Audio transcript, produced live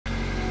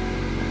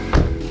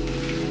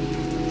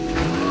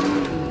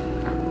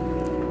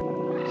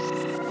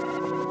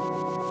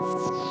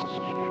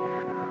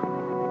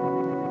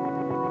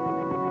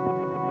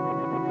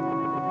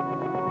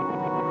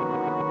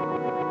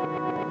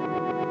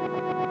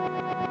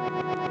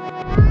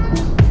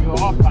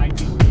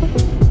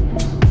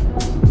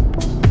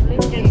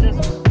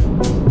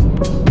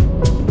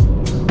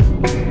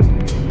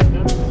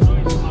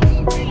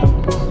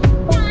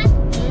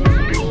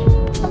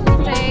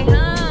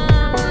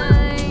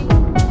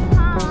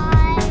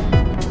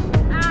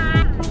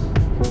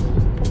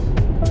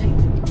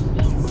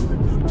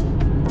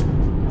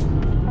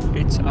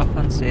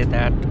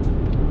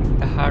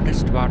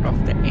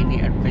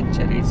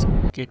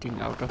getting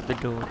out of the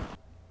door.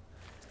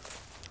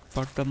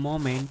 But the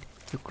moment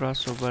you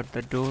cross over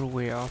the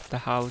doorway of the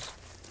house,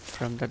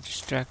 from the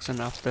distraction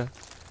of the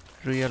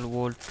real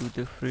world to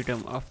the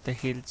freedom of the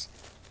hills,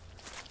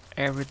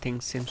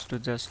 everything seems to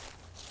just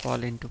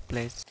fall into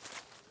place.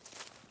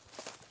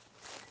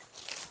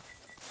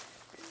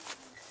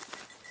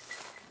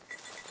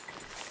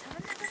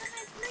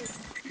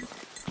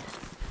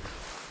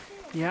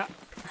 Yeah.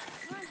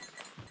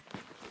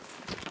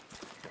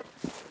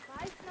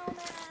 Bye,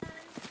 snowman.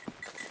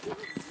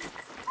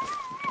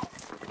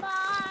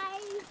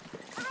 Bye.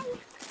 Bye.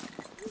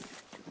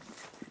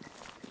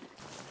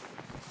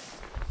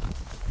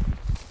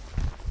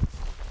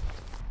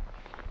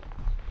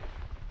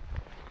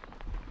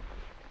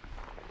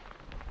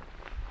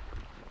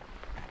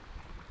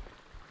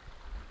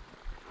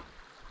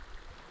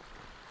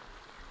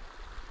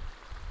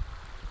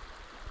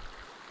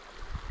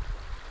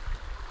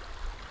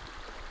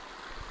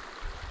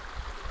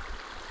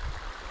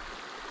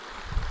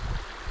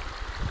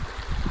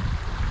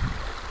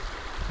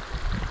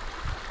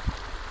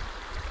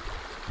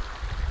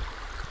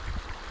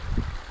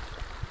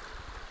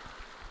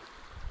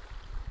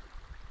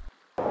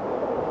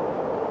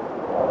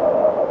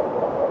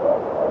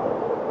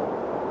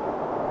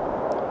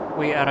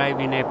 We arrived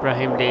in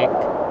Abraham Lake,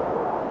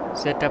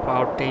 set up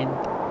our tent,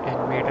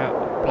 and made a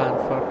plan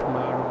for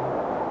tomorrow.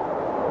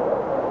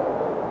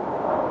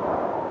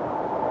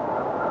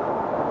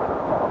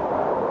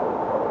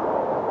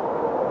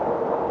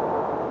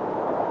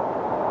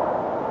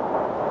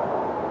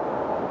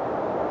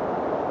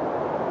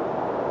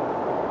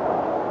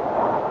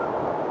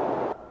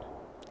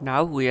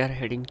 Now we are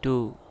heading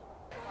to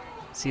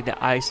see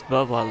the ice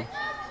bubble.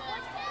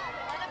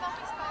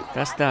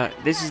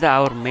 This is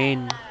our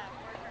main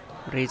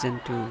reason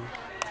to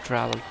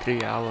travel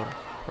 3 hours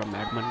from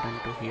Edmonton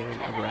to here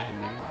in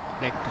Abraham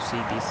Lake to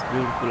see this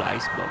beautiful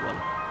ice bubble.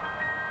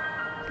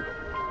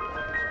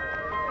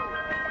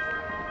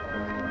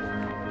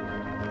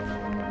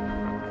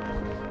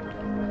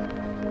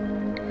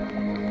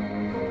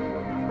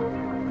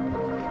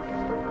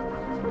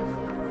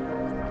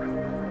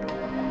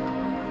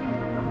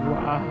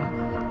 Wow.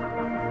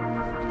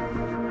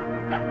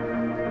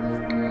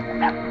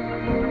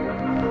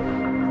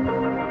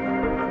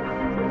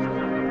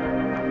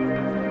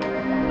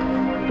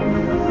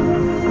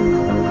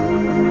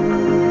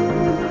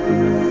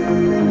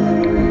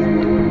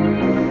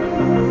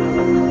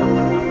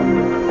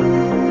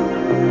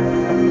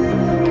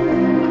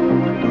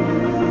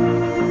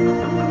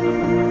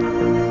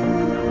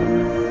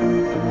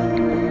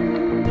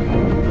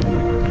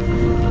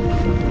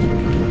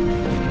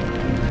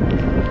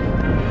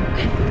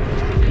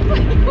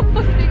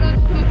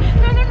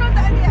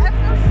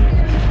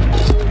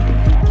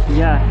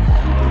 Yeah.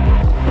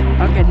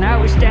 Okay,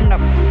 now we stand up.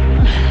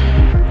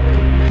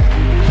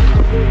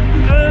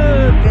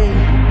 Okay.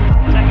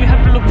 So you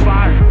have to look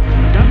far.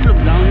 Don't look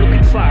down, look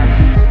it far.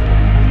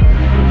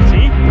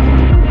 See?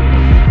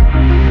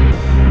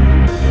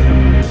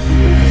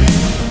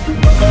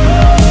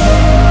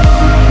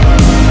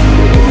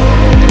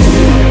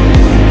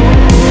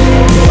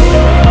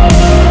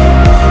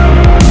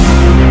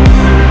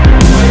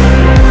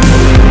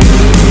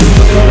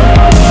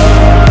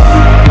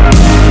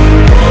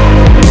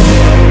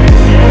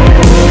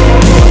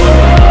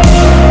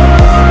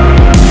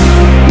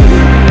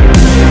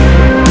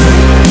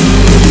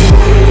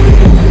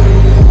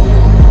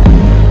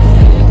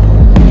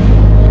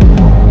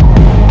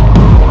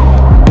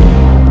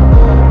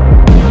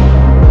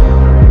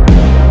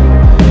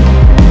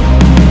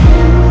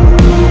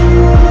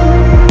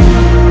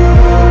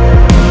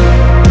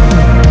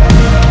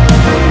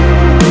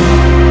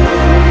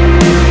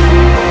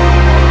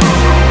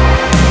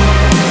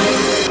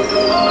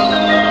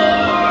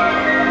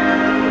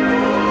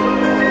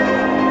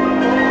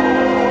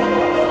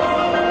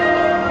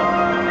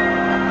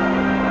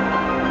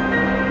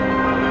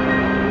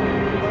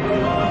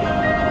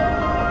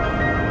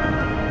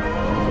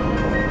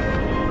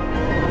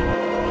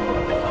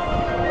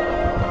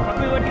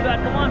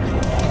 Come on.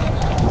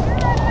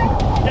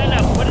 Stand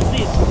up. What is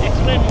this?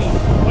 Explain me.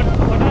 What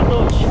are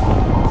those?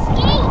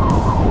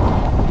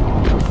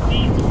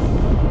 These.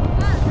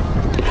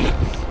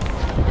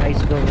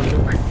 Ice bubble.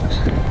 Look.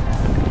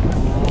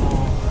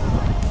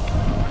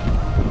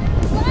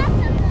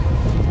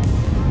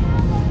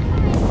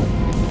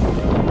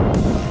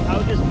 How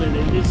this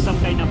building? This is some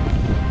kind of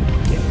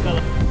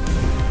color.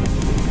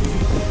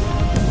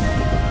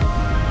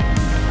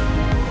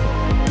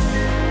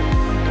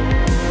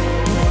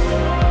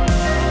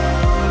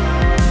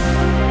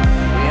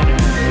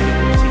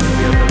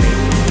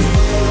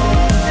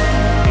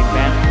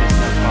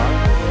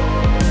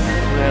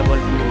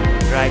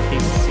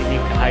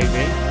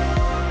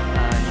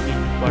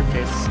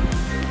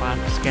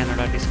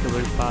 Canada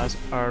Discovery Pass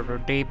or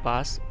Day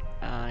Pass.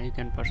 You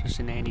can purchase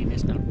in any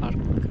national park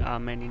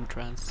main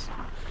entrance.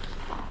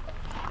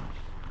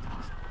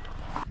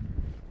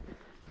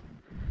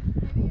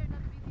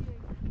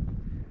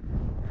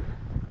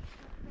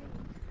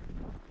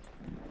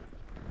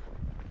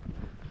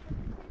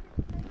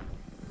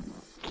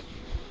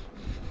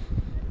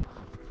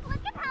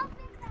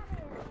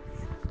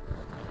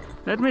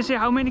 Let me see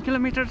how many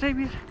kilometers,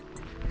 Xavier.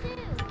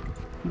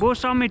 2. Bo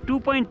saw me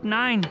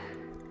 2.9.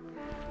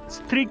 It's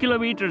 3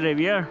 kilometers,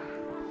 Xavier.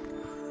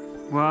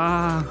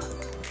 Wow.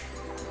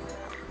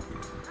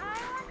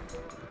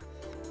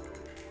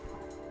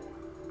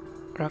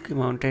 Rocky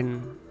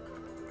Mountain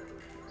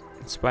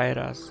inspire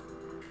us.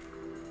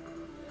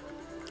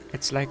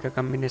 It's like a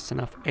combination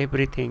of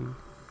everything.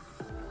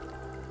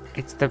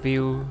 It's the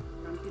view,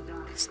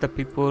 it's the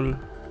people,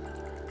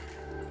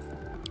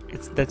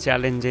 it's the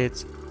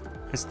challenges,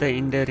 it's the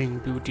enduring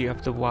beauty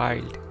of the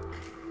wild.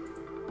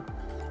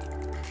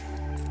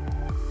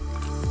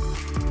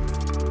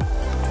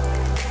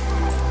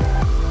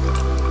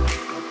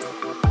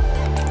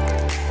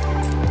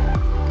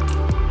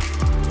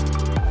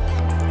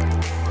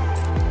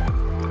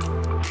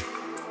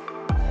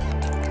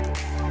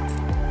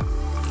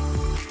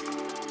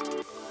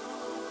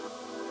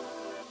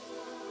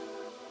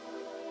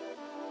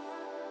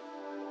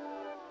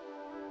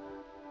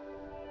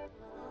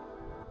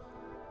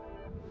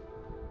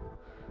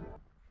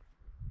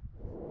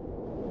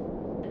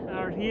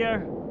 Here,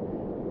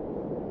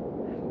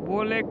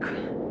 Bow Lake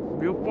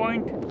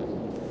viewpoint.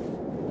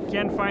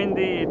 Can't find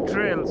the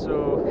trail,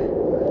 so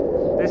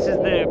this is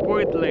the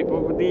Poet Lake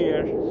over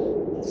there.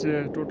 It's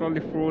totally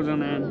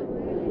frozen and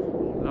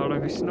a lot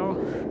of snow.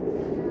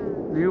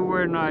 View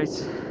were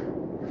nice.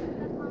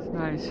 It's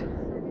nice.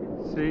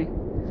 See,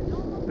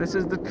 this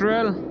is the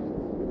trail.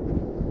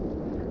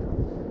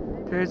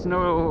 There's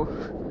no.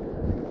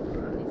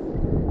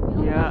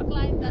 Yeah,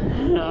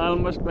 I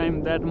almost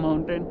climbed that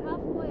mountain.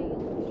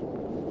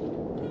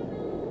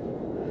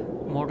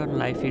 Modern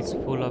life is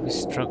full of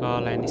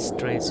struggle and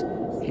stress,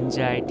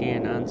 anxiety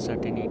and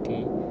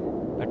uncertainty,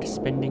 but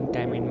spending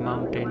time in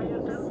mountains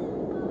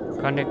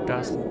connect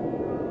us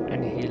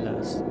and heal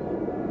us.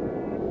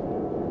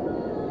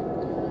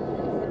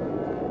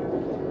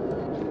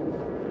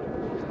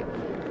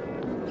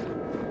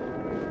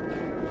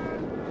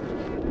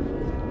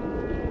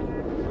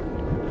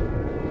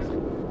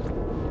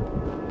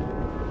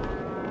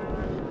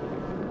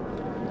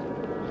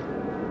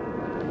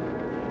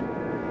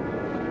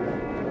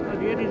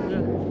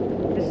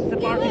 This is the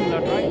parking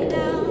lot, right?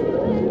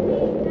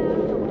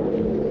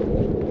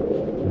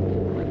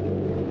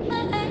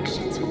 My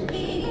actions will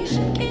be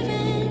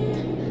forgiven.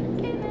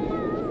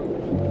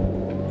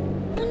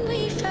 When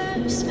we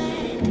first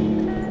met,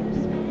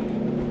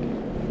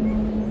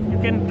 You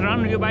can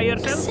run you by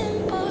yourself?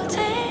 simple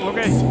text.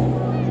 Okay.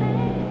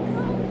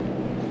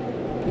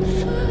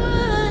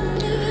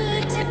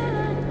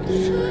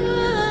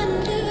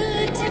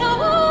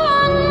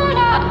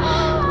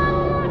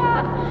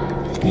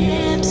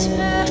 Lamps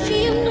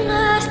perfumed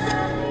must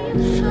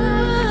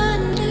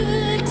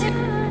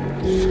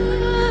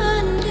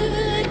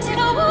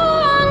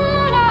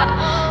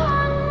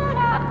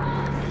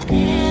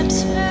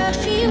Lamps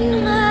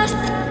perfumed must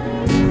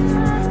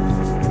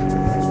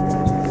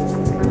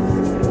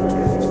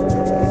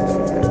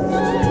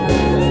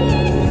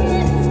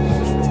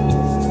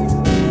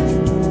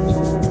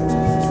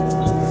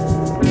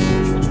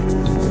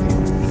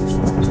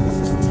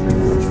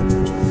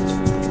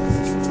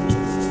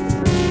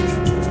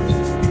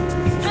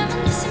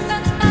reminiscing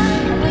about the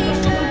time we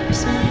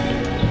first met.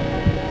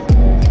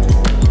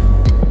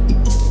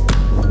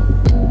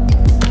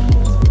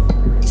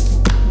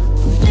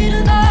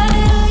 Little by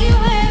little you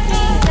wear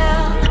me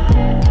down.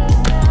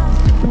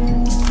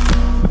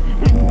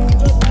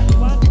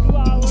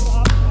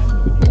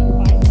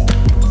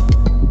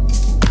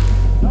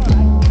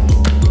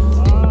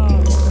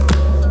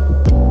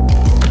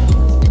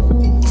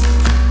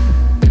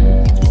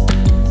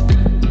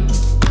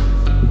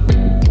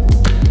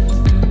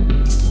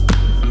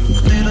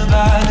 Little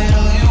by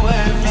little you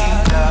wear me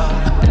down.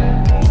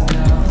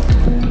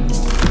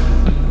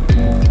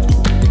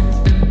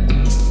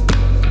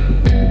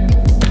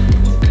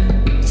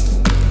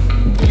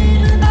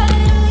 Little by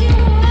little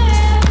you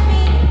wear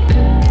me.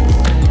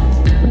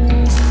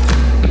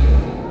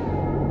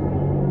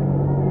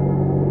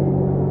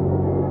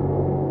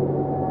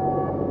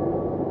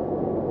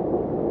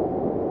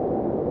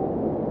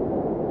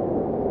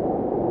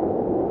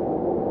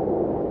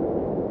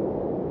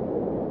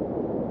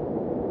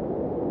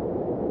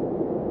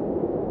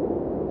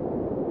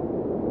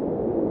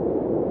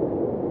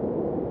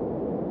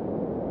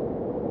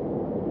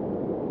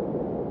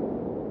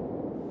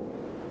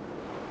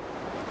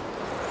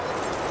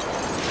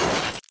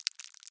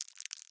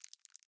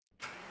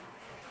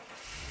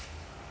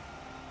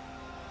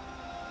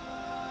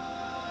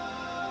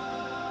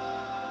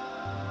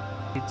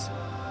 It's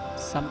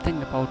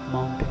something about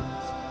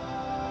mountains.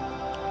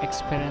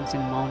 Experience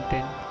in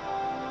mountain,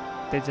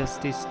 they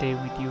just stay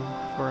with you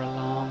for a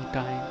long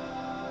time.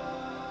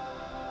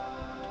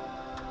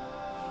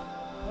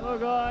 Hello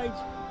guys.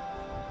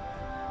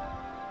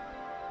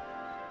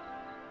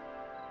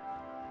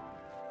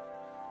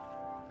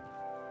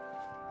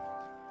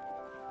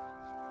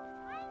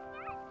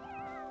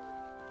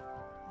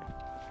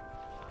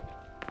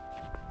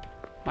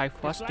 My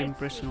first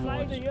impression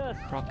was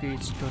Rocky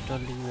is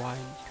totally wild.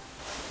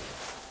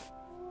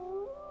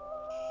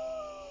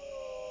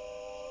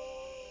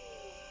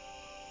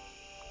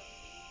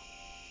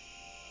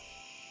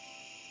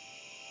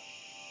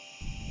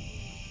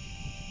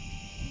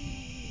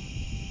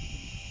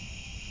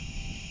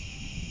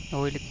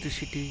 No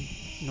electricity,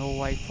 no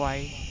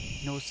Wi-Fi,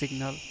 no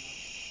signal.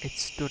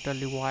 It's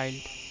totally wild.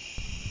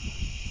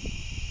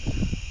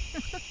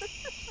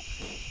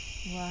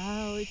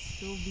 Wow, it's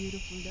so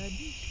beautiful,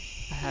 Daddy.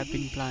 I have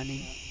been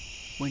planning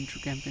winter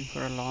camping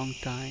for a long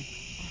time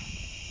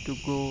to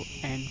go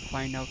and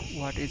find out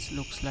what it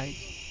looks like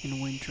in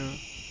winter.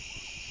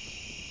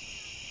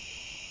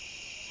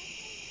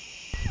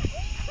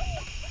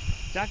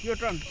 Jack, your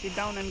turn. Sit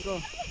down and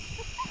go.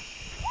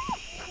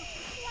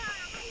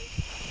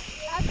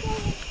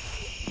 Okay.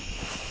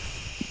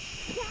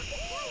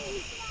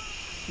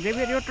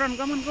 Xavier, your turn.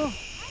 Come on, go.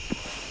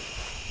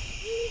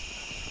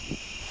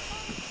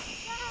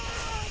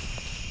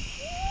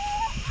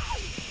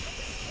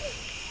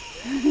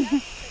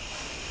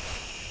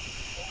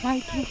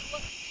 Mikey.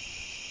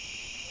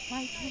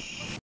 Mikey.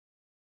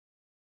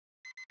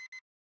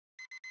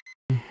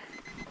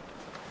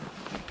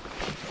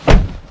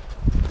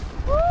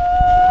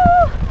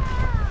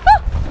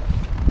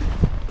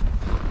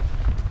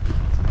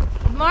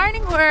 Good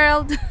morning,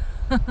 world.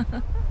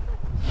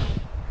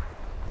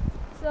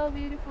 So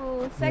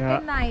beautiful.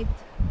 Second night.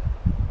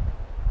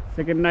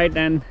 Second night,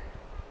 and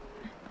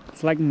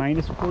it's like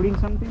 -14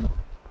 something.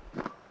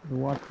 The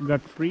water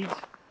got freeze.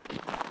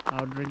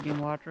 Now drinking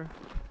water.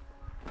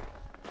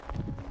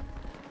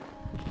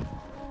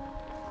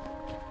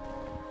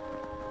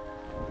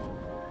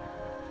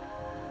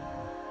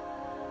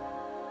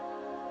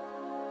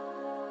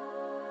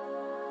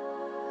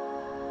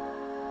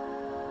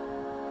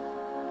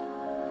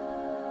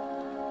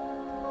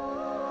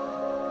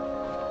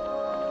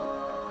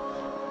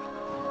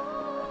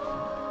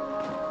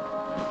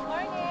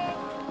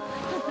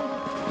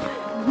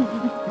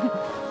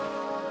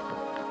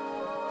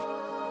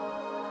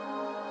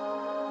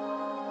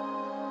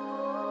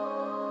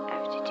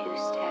 After 2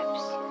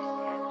 steps,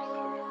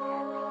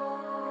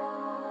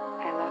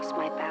 I lost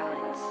my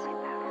balance.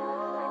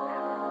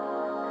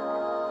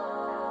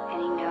 And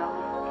you know,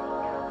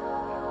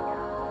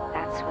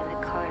 that's when the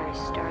colors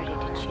started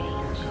to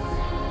change.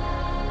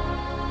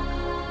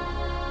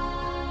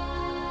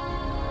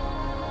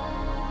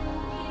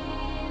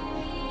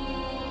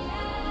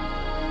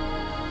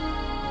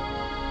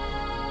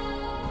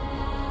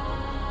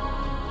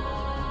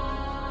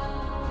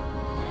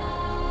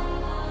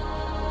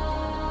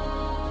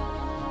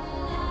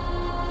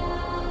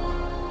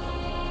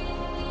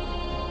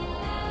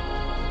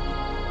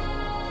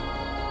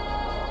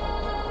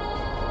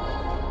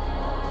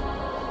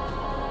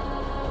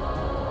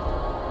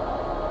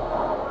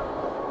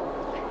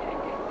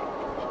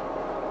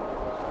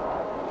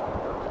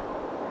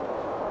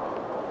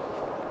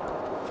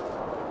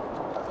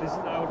 This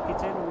is our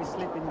kitchen. We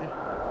sleep in the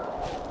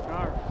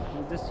car.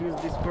 We just use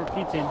this for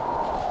kitchen.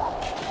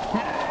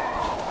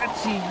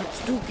 Let's see what's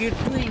two kids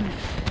doing.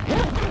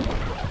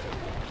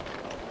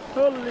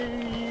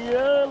 Holy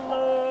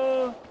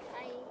yellow!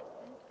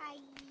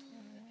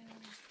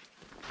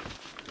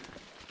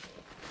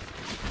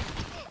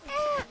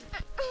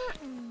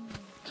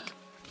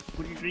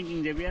 What are you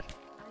drinking, Xavier?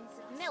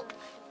 Milk.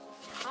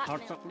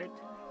 Hot chocolate?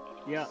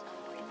 Yeah.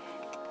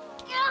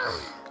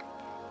 Ugh.